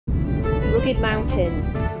rugged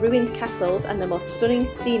mountains, ruined castles and the most stunning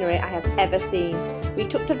scenery I have ever seen. We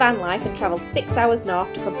took to van life and travelled 6 hours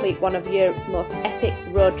north to complete one of Europe's most epic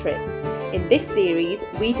road trips. In this series,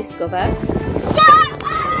 we discover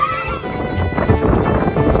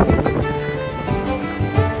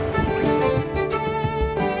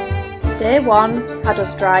Day 1 had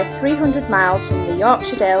us drive 300 miles from the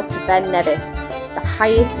Yorkshire Dales to Ben Nevis, the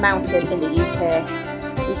highest mountain in the UK.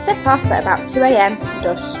 We set off at about 2 AM and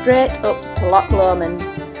drove straight up to Loch Lomond.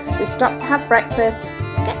 We stopped to have breakfast,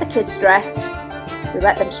 get the kids dressed. We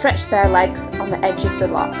let them stretch their legs on the edge of the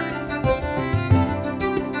loch.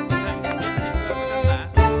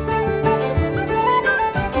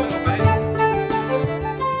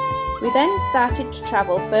 We then started to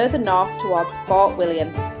travel further north towards Fort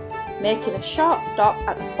William, making a short stop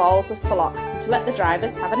at the Falls of Loch to let the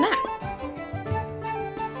drivers have a nap.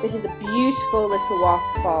 This is a beautiful little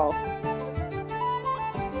waterfall.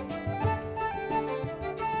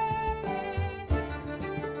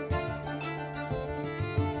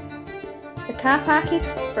 The car park is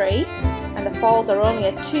free and the falls are only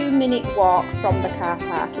a 2-minute walk from the car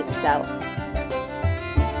park itself.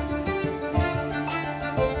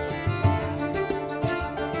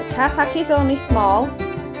 The car park is only small,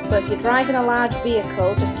 so if you're driving a large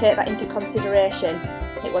vehicle, just take that into consideration.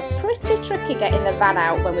 It was pretty tricky getting the van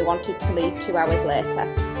out when we wanted to leave 2 hours later.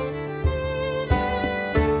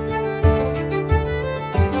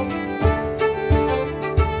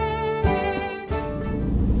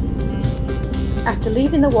 After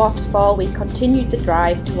leaving the waterfall, we continued the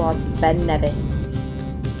drive towards Ben Nevis.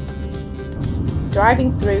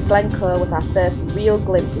 Driving through Glencoe was our first real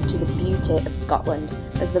glimpse into the beauty of Scotland.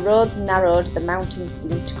 As the roads narrowed, the mountains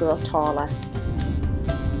seemed to grow taller.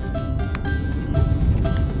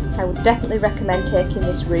 I would definitely recommend taking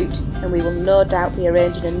this route, and we will no doubt be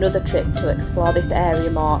arranging another trip to explore this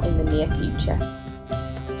area more in the near future.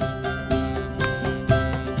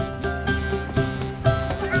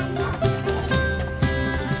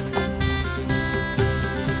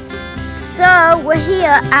 So we're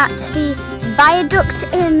here at the Viaduct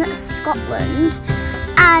in Scotland,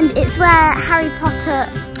 and it's where Harry Potter,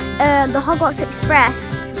 the Hogwarts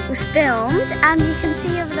Express was filmed, and you can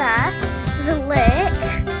see over there, there's a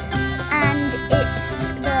lake, and it's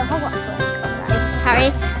the Hogwarts lake over there. Harry,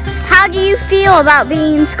 how do you feel about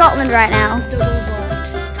being in Scotland right now? Double what?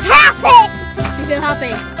 Happy! You feel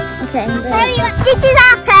happy? Okay. So this is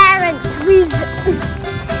our parents,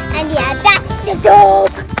 and yeah, that's the dog!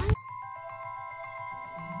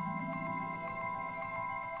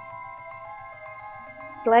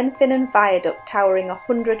 Glenfinnan Viaduct, towering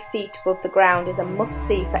 100 feet above the ground, is a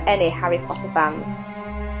must-see for any Harry Potter fans.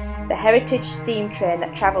 The heritage steam train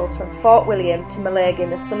that travels from Fort William to Mallaig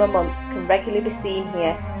in the summer months can regularly be seen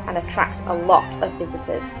here and attracts a lot of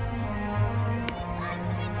visitors.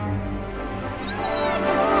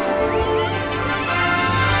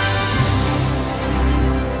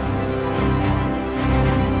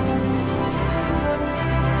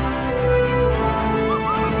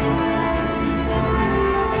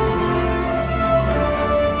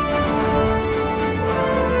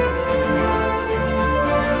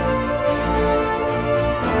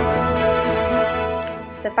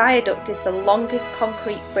 The viaduct is the longest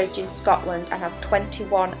concrete bridge in Scotland and has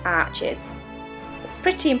 21 arches. It's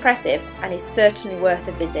pretty impressive and is certainly worth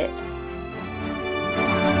a visit.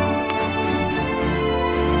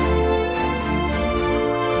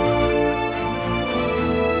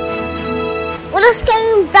 We're just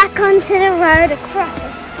going back onto the road across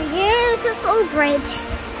this beautiful bridge,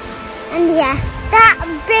 and yeah, that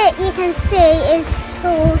bit you can see is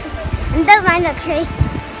hills, and don't mind actually,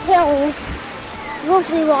 hills.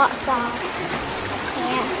 Lovely waterfall.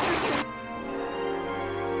 Yeah.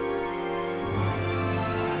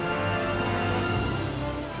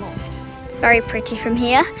 It's very pretty from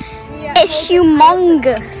here. Yeah. It's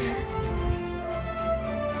humongous. And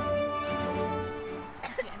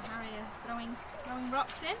Harry are throwing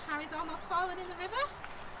rocks in. Harry's almost fallen in the river.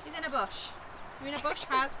 He's in a bush. You're in a bush,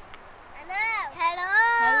 Haz. Hello. Hello.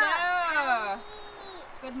 Hello.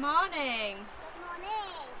 Good morning.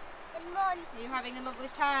 Are you having a lovely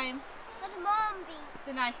time? Good morning. It's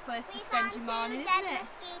a nice place to spend your morning, isn't it?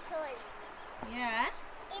 Mosquitoes. Yeah.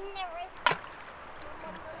 In the river.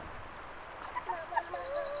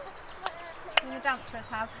 You want to dance for us,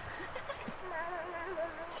 Haz?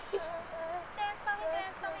 Dance for me,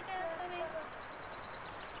 dance for me, dance for me.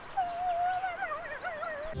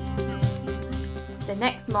 The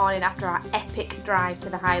next morning, after our epic drive to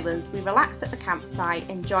the Highlands, we relaxed at the campsite,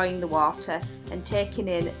 enjoying the water and taking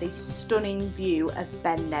in the stunning view of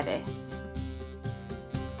Ben Nevis.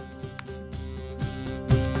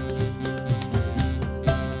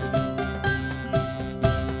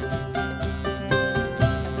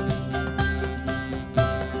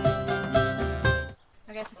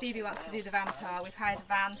 Phoebe wants to do the van tour. We've hired a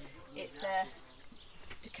van. It's a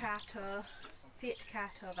Fiat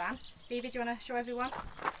Ducato van. Phoebe, do you want to show everyone?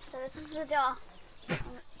 So this is the door.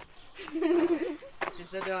 This is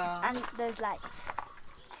the door. And those lights.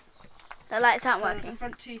 The lights aren't So working. the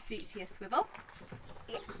front two seats here swivel.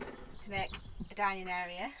 Yes. To make a dining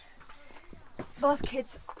area. Both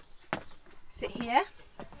kids sit here.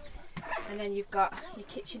 And then you've got your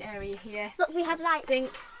kitchen area here. Look, we have lights.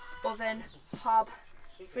 Sink, oven, hob,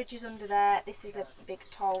 fridge is under there. This is a big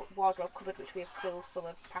tall wardrobe cupboard which we've filled full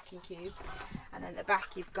of packing cubes. And then at the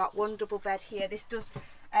back you've got one double bed here. This does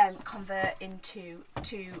convert into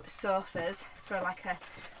 2 sofas for like a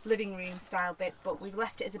living room style bit, but we've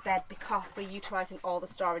left it as a bed because we're utilising all the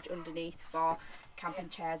storage underneath for camping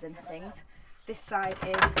chairs and things. This side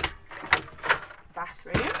is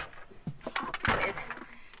bathroom with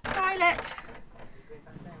toilet,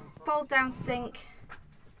 fold down sink,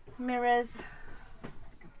 mirrors.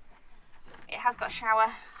 It has got a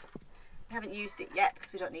shower. We haven't used it yet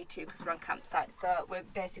because we don't need to because we're on campsite, so we're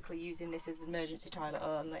basically using this as an emergency toilet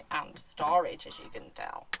only and storage, as you can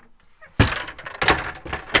tell.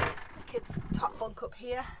 Kids' top bunk up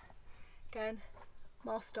here, again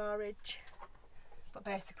more storage, but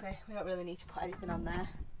basically we don't really need to put anything on there.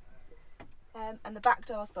 And the back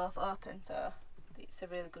doors both open, so it's a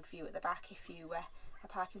really good view at the back if you are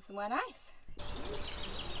parking somewhere nice.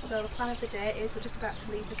 So the plan of the day is we're just about to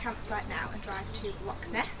leave the campsite now and drive to Loch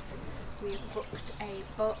Ness. We have booked a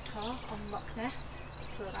boat tour on Loch Ness,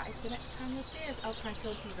 so that is the next time you'll see us. I'll try and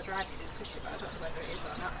film some of the drive if it's pretty, but I don't know whether it is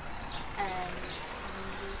or not. And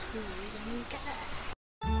we'll see you when we get there.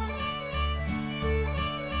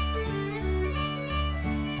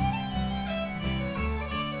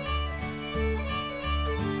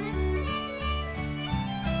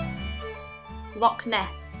 Loch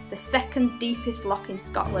Ness, the second deepest loch in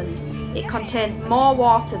Scotland. It contains more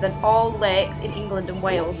water than all lakes in England and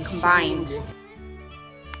Wales combined.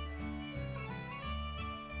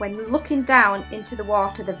 When looking down into the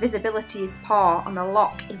water, the visibility is poor and the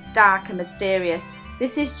loch is dark and mysterious.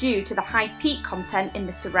 This is due to the high peat content in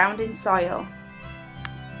the surrounding soil.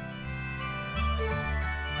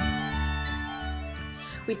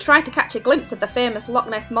 We tried to catch a glimpse of the famous Loch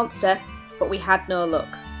Ness monster, but we had no luck.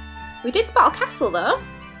 We did spot a castle though.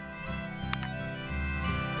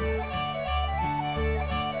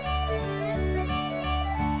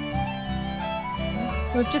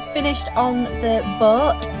 So we've just finished on the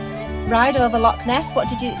boat ride over Loch Ness. What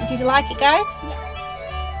did you like it, guys? Yes.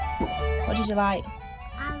 What did you like?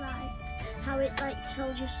 I liked how it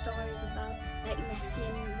told you stories about Nessie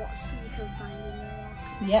and what you can find in the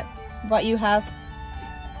loch. Yep. What about you, Haz?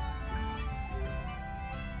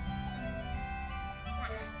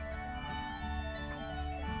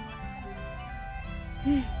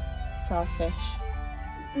 Saw a fish.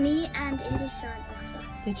 Me and Izzy saw an otter.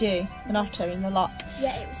 Did you? An otter in the loch?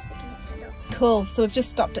 Yeah, it was sticking its head up. Cool. So we've just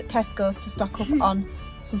stopped at Tesco's to stock up on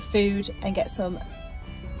some food and get some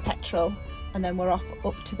petrol, and then we're off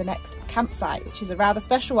up to the next campsite, which is a rather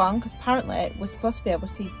special one because apparently we're supposed to be able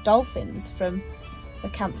to see dolphins from the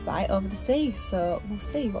campsite over the sea. So we'll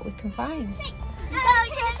see what we can find.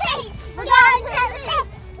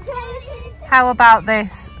 How about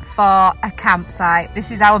this for a campsite?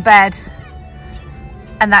 This is our bed.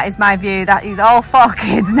 And that is my view. That is all 4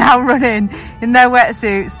 kids now running in their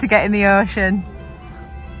wetsuits to get in the ocean.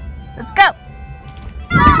 Let's go!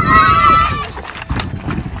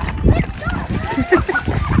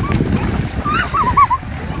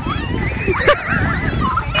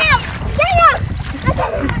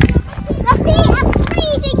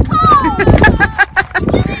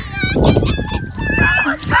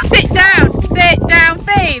 Sit down,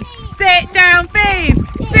 babes! Sit down, babes!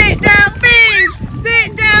 Sit down, babes!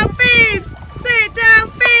 Sit down, babes! Sit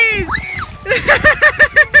down, babes!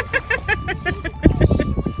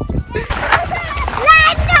 My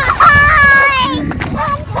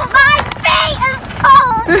feet are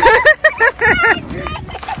cold!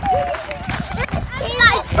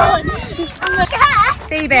 That is fun!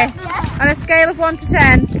 Phoebe, on a scale of 1 to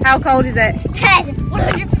 10, how cold is it? 10,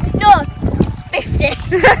 100, no, 50.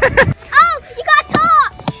 Oh, you got a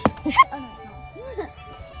torch!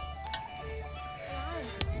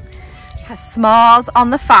 Has s'mores on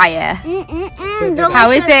the fire.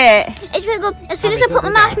 How is it? It's really good. As soon as I put the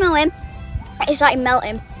marshmallow in, it started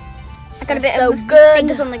melting. I got a bit of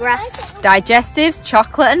fingers on the grass. Digestives,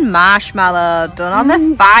 chocolate and marshmallow done on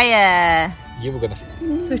the fire. You were gonna.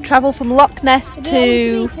 So we've travelled from Loch Ness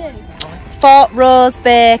to Fort Rose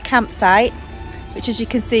Bay campsite, which as you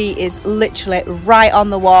can see is literally right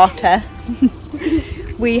on the water.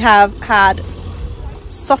 We have had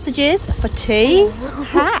sausages for tea.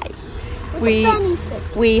 Hi.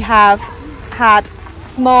 With We have had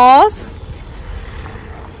s'mores.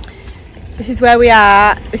 This is where we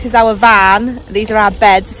are. This is our van. These are our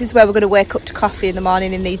beds. This is where we're going to wake up to coffee in the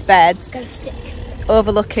morning in these beds. Got a stick.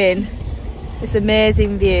 Overlooking this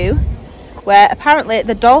amazing view where apparently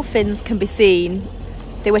the dolphins can be seen.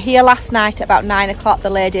 They were here last night at about 9 o'clock, the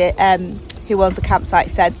lady who owns the campsite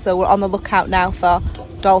said, so we're on the lookout now for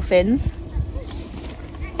dolphins.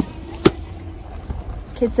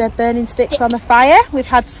 Kids are burning sticks on the fire. We've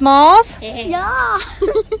had s'mores. Yeah.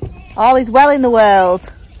 All is well in the world.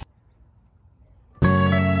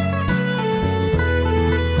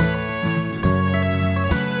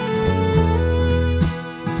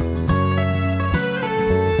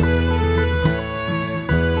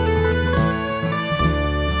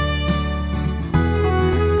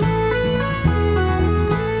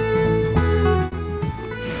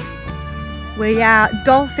 We are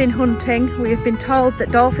dolphin hunting. We have been told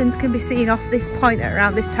that dolphins can be seen off this point at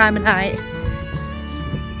around this time of night.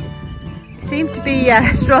 We seem to be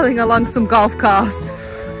strolling along some golf course.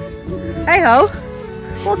 Hey ho,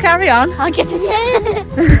 we'll carry on. I'll get it.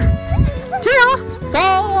 2, 4.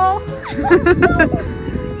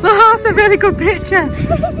 Oh, that's a really good picture.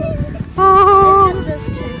 Oh, It's just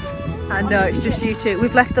us two. I know, it's just you two.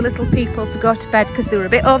 We've left the little people to go to bed because they were a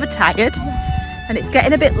bit overtired and it's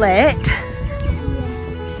getting a bit late.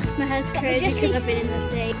 My hair's crazy because I've been in the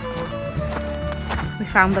sea. We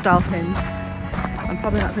found the dolphins. I'm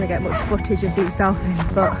probably not going to get much footage of these dolphins,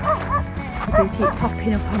 but they do keep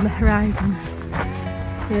popping up on the horizon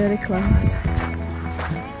really close.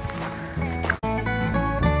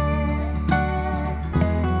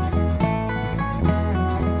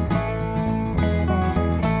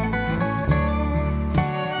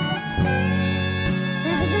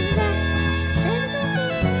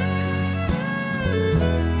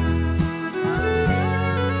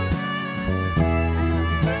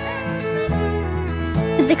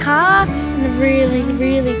 The car, really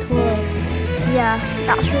close. Yeah,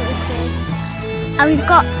 that's really cool. And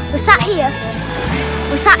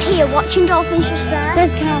we're sat here watching dolphins just there.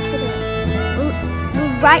 There's car for them.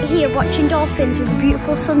 We're right here watching dolphins with a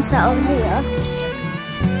beautiful sunset over here.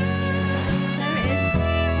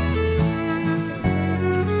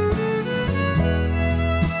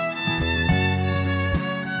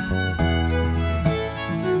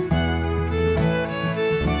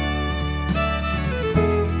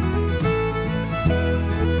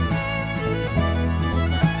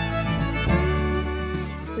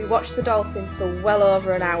 We watched the dolphins for well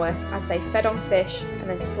over an hour as they fed on fish and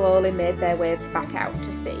then slowly made their way back out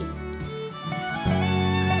to sea.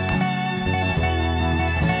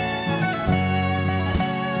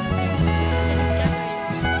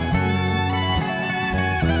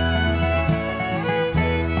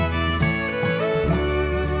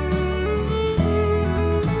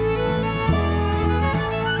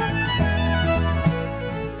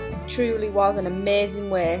 Truly was an amazing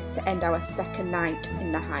way to end our second night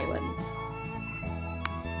in the Highlands.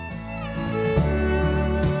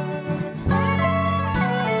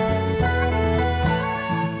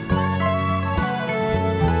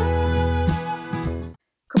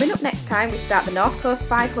 Coming up next time we start the North Coast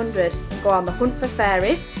 500 and go on the hunt for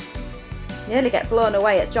fairies, nearly get blown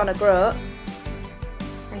away at John O'Groats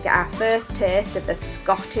and get our first taste of the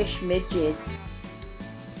Scottish midges.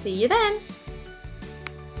 See you then!